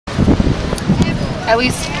At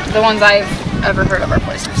least the ones I've ever heard of are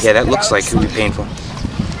poisonous. Yeah, that looks like it would be painful.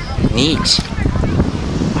 Neat.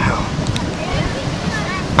 Wow.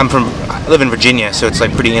 I live in Virginia, so it's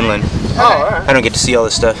like pretty inland. Oh, alright. I don't get to see all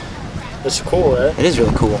this stuff. That's cool, eh? It is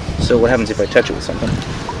really cool. So what happens if I touch it with something?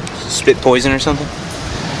 Spit poison or something?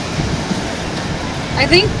 I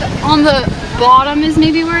think on the bottom is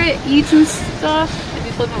maybe where it eats and stuff. If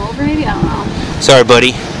you flip them over, maybe? I don't know. Sorry,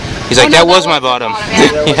 buddy. He's like, no, that was my bottom.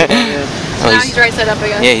 Yeah. Oh, Now he's right side up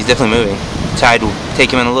again. Yeah, he's definitely moving. Tide will take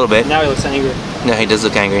him in a little bit. Now he looks angry. No, he does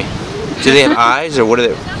look angry. Do they have eyes, or what are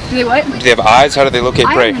they? Do they what? Do they have eyes? How do they locate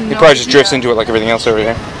prey? He probably just drifts into it like everything else over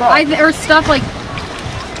here. Or stuff like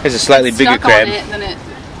There's a slightly bigger stuck crab. on it than it.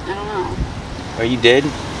 I don't know. Are you dead?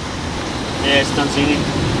 Yeah, it's done seeing.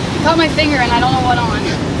 Caught my finger and I don't know what on.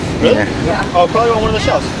 Really? Yeah. Oh, probably on one of the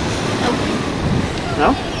shells.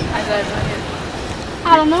 No?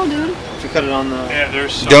 I don't know, dude. If you cut it on the... Yeah,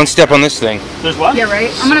 there's... Don't step on this thing. There's what? Yeah,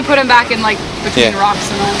 right? I'm gonna put him back in like between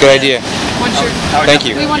rocks and all. Good idea. Once you're... Thank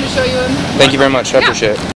you. We wanted to show you him. Thank you very much. I appreciate it.